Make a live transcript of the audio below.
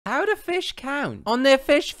a fish count on their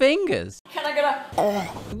fish fingers? Can I get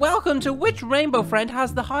a... Welcome to Which Rainbow Friend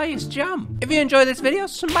Has the Highest Jump? If you enjoyed this video,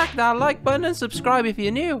 smack that like button and subscribe if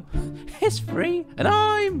you're new. It's free, and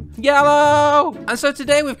I'm yellow. And so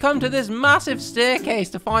today we've come to this massive staircase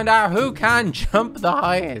to find out who can jump the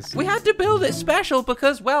highest. We had to build it special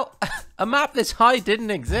because, well, a map this high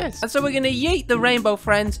didn't exist. And so we're gonna yeet the Rainbow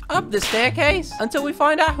Friends up the staircase until we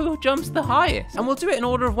find out who jumps the highest. And we'll do it in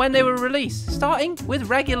order of when they were released, starting with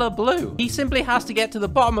regular Blue. He simply has to get to the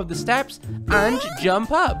bottom of the steps and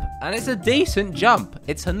jump up. And it's a decent jump.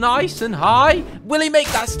 It's a nice and high. Will he make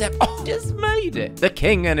that step? Oh, just made it. The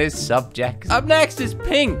king and his subjects. Up next is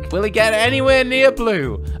Pink. Will he get anywhere near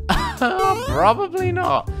Blue? Probably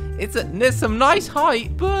not. There's some nice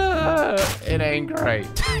height, but it ain't great.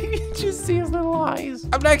 You just see his little eyes.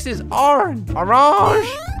 Up next is Orange. Orange.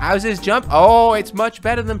 How's his jump? Oh, it's much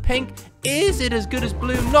better than Pink. Is it as good as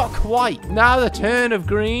Blue? Not quite. Now the turn of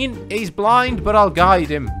Green. He's blind, but I'll guide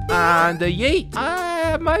him. And the yeet.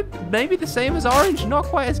 Maybe the same as Orange. Not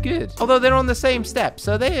quite as good. Although they're on the same step,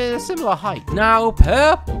 so they're a similar height. Now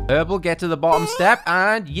Purple. Purple get to the bottom step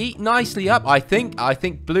and yeet nicely up. I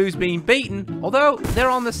think Blue's been beaten, although they're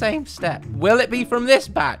on the same step. Will it be from this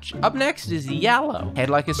batch? Up next is Yellow. Head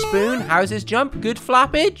like a spoon. How's his jump? Good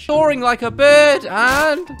flappage. Soaring like a bird.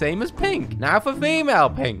 And same as Pink. Now for female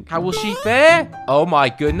Pink. How will she fare? Oh my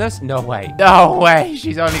goodness. No way. No way.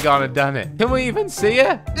 She's only gone and done it. Can we even see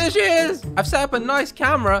her? There she is. I've set up a nice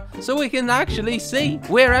camera so we can actually see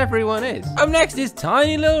where everyone is. Up next is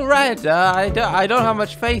Tiny Little Red. I don't have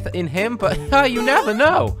much faith in him, but you never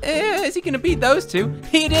know. Is he gonna beat those two?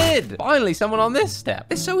 He did. Finally, someone on this step.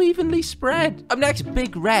 It's so evenly spread. Up next,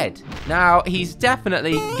 Big Red. Now, he's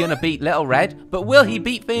definitely gonna beat Little Red, but will he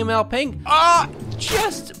beat Female Pink?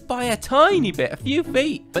 Just by a tiny bit, a few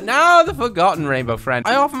feet. But now the forgotten Rainbow Friend.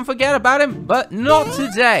 I often forget about him, but not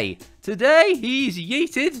today. Today, he's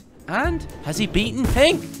yeeted. And has he beaten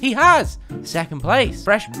Pink? He has. Second place.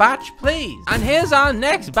 Fresh batch, please. And here's our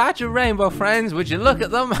next batch of Rainbow Friends. Would you look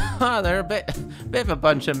at them? They're a bit of a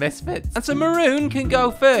bunch of misfits. And so Maroon can go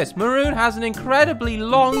first. Maroon has an incredibly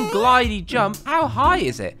long glidey jump. How high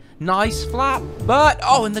is it? Nice flap. But,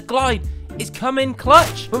 and the glide is coming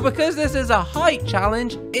clutch. But because this is a height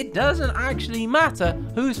challenge, it doesn't actually matter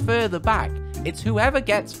who's further back. It's whoever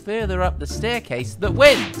gets further up the staircase that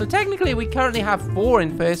wins. So technically, we currently have 4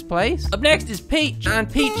 in first place. Up next is Peach. And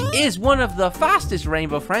Peach is one of the fastest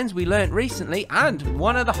Rainbow Friends we learned recently and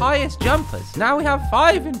one of the highest jumpers. Now we have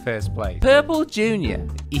 5 in first place. Purple Jr.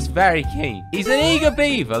 He's very keen. He's an eager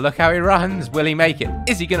beaver. Look how he runs. Will he make it?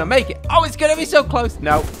 Is he gonna make it? Oh, it's gonna be so close.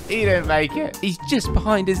 No, he didn't make it. He's just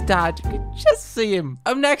behind his dad. You can just see him.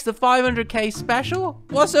 Up next, the 500k special.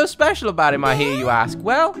 What's so special about him, I hear you ask?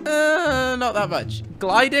 Well, not that much.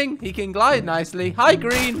 Gliding. He can glide nicely. Hi,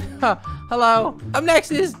 Green. Hello. Up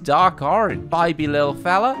next is Dark Orange. Vibey little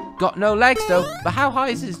fella. Got no legs though, but how high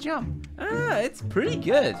is his jump? It's pretty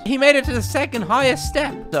good. He made it to the second highest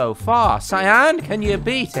step so far. Cyan, can you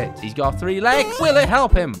beat it? He's got 3 legs. Will it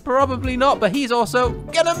help him? Probably not, but he's also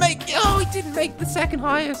gonna make it. Oh, he didn't make the second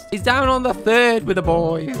highest. He's down on the 3rd with the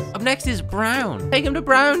boys. Up next is Brown. Take him to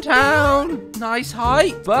Brown Town. Nice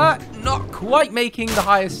height, but not quite making the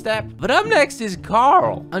highest step. But up next is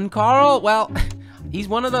Carl. And Carl, well, he's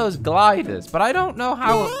one of those gliders, but I don't know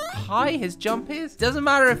how high his jump is. Doesn't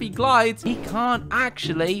matter if he glides, he can't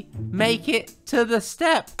actually make it to the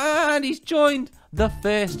step. And he's joined the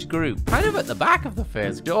first group. Kind of at the back of the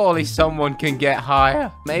first. Surely someone can get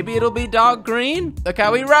higher. Maybe it'll be Dark Green. Look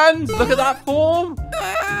how he runs. Look at that form.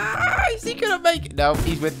 Is he gonna make it? No,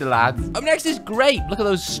 he's with the lads. Up next is Grape. Look at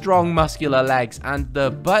those strong muscular legs and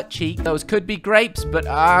the butt cheek. Those could be grapes, but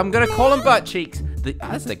I'm gonna call them butt cheeks.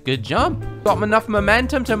 That's a good jump. Got him enough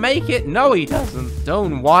momentum to make it? No, he doesn't.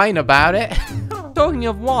 Don't whine about it. Talking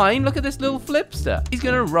of whine, look at this little flipster. He's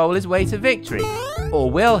gonna roll his way to victory.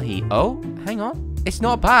 Or will he? Oh, hang on. It's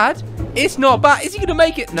not bad. It's not bad. Is he gonna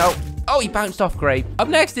make it? No. Oh, he bounced off Grape. Up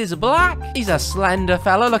next is Black. He's a slender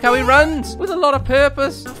fella. Look how he runs. With a lot of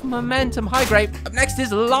purpose. Enough momentum. Hi, Grape. Up next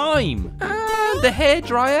is Lime. And the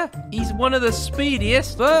hairdryer. He's one of the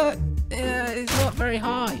speediest, but it's not very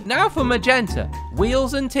high. Now for Magenta.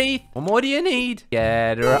 Wheels and teeth. What more do you need?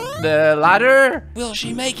 Get her up the ladder. Will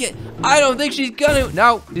she make it? I don't think she's gonna.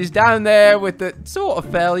 No, she's down there with the sort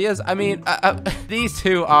of failures. I mean, these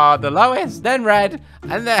two are the lowest. Then Red.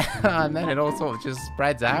 And then it all sort of just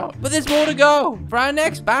spreads out. But there's more to go. For our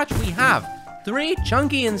next batch, we have 3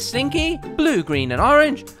 Chunky and Stinky, Blue, Green, and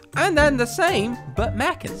Orange. And then the same, but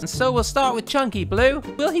mechas. And so we'll start with Chunky Blue.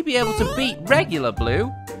 Will he be able to beat regular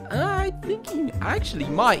Blue? I think he actually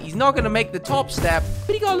might. He's not going to make the top step,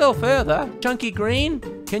 but he got a little further. Chunky Green,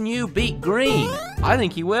 can you beat Green? I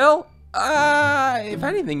think he will. If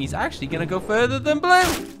anything, he's actually going to go further than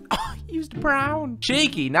Blue. Oh, he used Brown.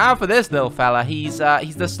 Cheeky. Now for this little fella. He's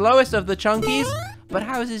the slowest of the Chunkies, but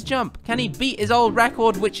how's his jump? Can he beat his old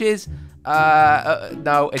record, which is...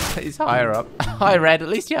 no, it's higher up. Hi, Red, at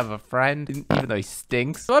least you have a friend, even though he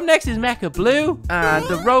stinks. So up next is Mecha Blue, and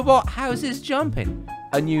the robot, how's his jumping?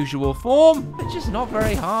 Unusual form, but just not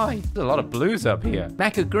very high. There's a lot of blues up here.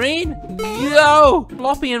 Mecha Green, yo!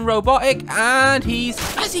 Floppy and robotic, and he's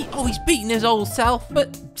beaten his old self,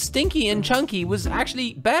 but Stinky and Chunky was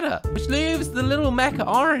actually better, which leaves the little Mecha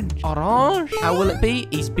Orange. Orange, how will it be?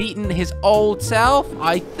 He's beaten his old self,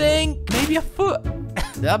 I think, maybe a foot.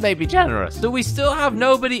 That may be generous. So we still have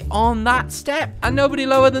nobody on that step and nobody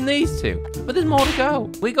lower than these two. But there's more to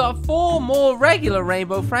go. We got 4 more regular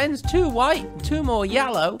rainbow friends, 2 white, 2 more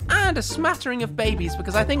yellow, and a smattering of babies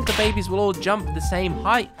because I think the babies will all jump the same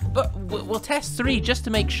height. But we'll test 3 just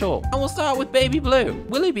to make sure. And we'll start with baby Blue.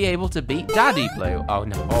 Will he be able to beat Daddy Blue? Oh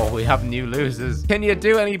no, oh, we have new losers. Can you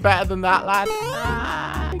do any better than that, lad?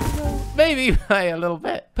 Maybe a little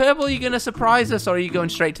bit. Purple, you gonna surprise us or are you going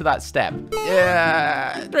straight to that step?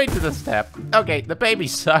 Yeah, straight to the step. Okay, the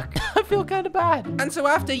babies suck. I feel kind of bad. And so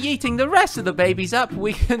after yeeting the rest of the babies up,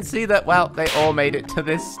 we can see that, well, they all made it to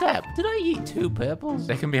this step. Did I yeet 2 purples?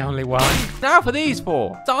 There can be only 1. Now for these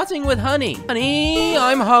 4. Starting with Honey. Honey,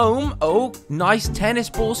 I'm home. Oh, nice tennis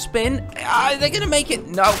ball spin. Are they gonna make it?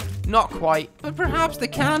 No, not quite. But perhaps the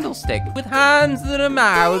candlestick with hands that are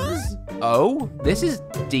mouths. Oh, this is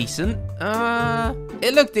decent.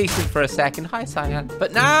 It looked decent for a second. Hi, Cyan.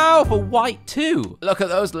 But now for white 2. Look at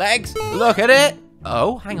those legs. Look at it.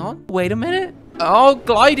 Oh, hang on. Wait a minute. Oh,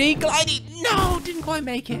 glidey. No, didn't quite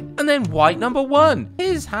make it. And then white number 1.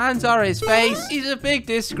 His hands are his face. He's a big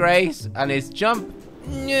disgrace. And his jump,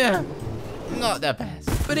 yeah, not the best.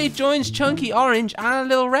 But it joins Chunky Orange and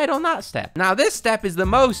Little Red on that step. Now this step is the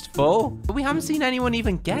most full, but we haven't seen anyone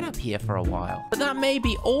even get up here for a while. But that may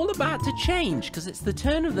be all about to change because it's the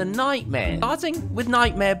turn of the Nightmare. Starting with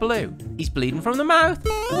Nightmare Blue. He's bleeding from the mouth.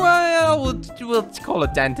 Well, we'll call a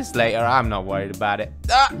dentist later. I'm not worried about it.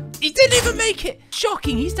 He didn't even make it.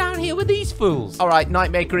 Shocking, he's down here with these fools. All right,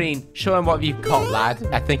 Nightmare Green, show him what you've got, lad.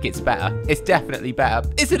 I think it's better. It's definitely better.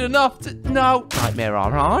 Is it enough to... No. Nightmare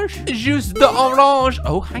Orange. Just the orange.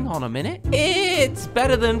 Oh, hang on a minute. It's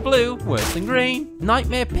better than blue, worse than green.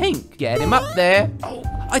 Nightmare Pink, get him up there. Oh,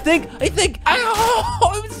 I think,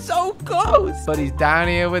 oh, I'm so close. But he's down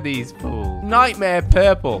here with these fools. Nightmare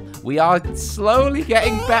Purple, we are slowly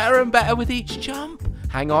getting better and better with each jump.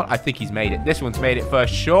 Hang on, I think he's made it. This one's made it for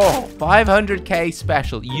sure. 500k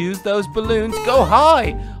special. Use those balloons. Go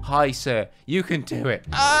high. Hi, sir. You can do it.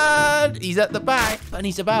 And he's at the back. And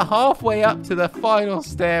he's about halfway up to the final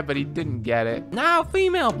stair, but he didn't get it. Now,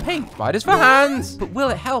 female Pink. Spiders for hands. But will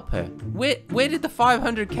it help her? Where did the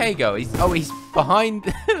 500k go? He's behind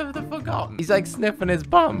the forgotten. He's like sniffing his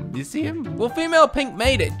bum. You see him? Well, female Pink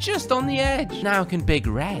made it just on the edge. Now can Big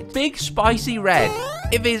Red. Big Spicy Red.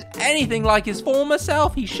 If he's anything like his former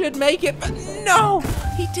self, he should make it, but no,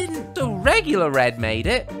 he didn't. So regular Red made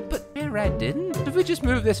it, but Red didn't. If we just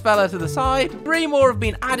move this fella to the side, 3 more have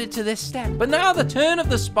been added to this step. But now the turn of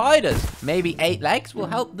the spiders. Maybe 8 legs will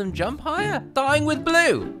help them jump higher. Starting with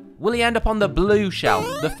Blue. Will he end up on the blue shelf?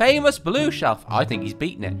 The famous blue shelf. I think he's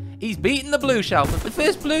beaten it. He's beaten the blue shelf. The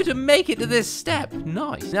first blue to make it to this step.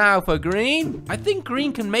 Nice. Now for green. I think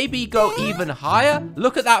green can maybe go even higher.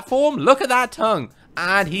 Look at that form. Look at that tongue.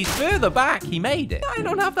 And he's further back. He made it. I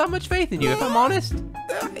don't have that much faith in you, if I'm honest.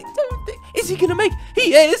 Is he gonna make...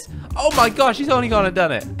 He is! Oh my gosh, he's only gonna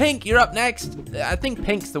done it. Pink, you're up next. I think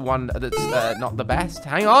Pink's the one that's not the best.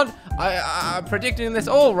 Hang on. I'm predicting this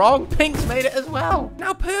all wrong. Pink's made it as well.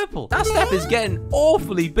 Now Purple. That step is getting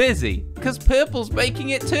awfully busy because Purple's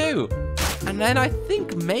making it too. And then I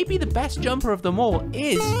think maybe the best jumper of them all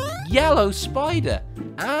is Yellow Spider.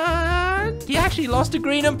 And he actually lost to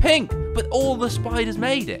Green and Pink, but all the spiders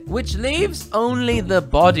made it, which leaves only the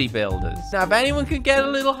Bodybuilders. Now, if anyone can get a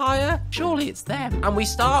little higher, surely it's them. And we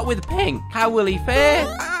start with Pink. How will he fare?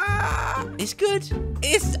 It's good.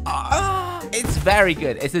 It's very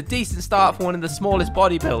good. It's a decent start for one of the smallest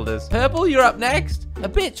bodybuilders. Purple, you're up next. A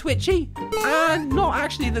bit twitchy and not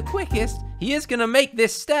actually the quickest. He is gonna make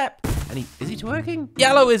this step. And is he twerking?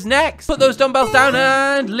 Yellow is next. Put those dumbbells down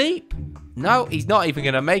and leap. No, he's not even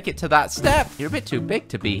going to make it to that step. You're a bit too big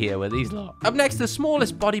to be here with these lot. Up next, the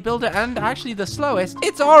smallest bodybuilder and actually the slowest.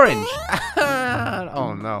 It's Orange.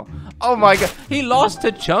 Oh no. Oh my god, he lost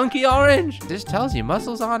to Chunky Orange. This tells you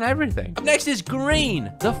muscles aren't everything. Up next is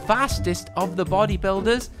Green, the fastest of the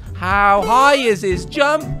bodybuilders. How high is his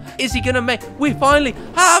jump? Is he gonna make... We finally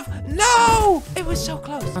have... No! It was so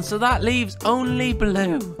close. And so that leaves only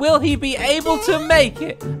Blue. Will he be able to make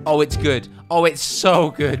it? Oh, it's good. Oh, it's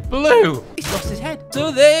so good. Blue! He's lost his head.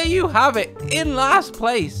 So there you have it. In last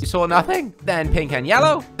place. You saw nothing. Then Pink and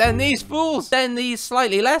Yellow. Then these fools. Then these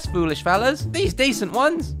slightly less foolish fellas. These decent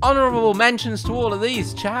ones. Honorable mentions to all of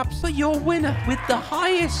these chaps. But your winner with the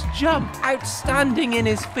highest jump. Outstanding in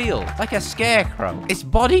his field. Like a scarecrow. It's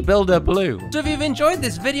Bodybuilder Blue. So if you've enjoyed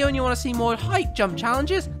this video and you want to see more height jump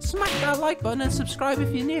challenges, smack that like button and subscribe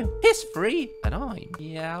if you're new. It's free. And I'm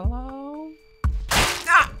Yellow.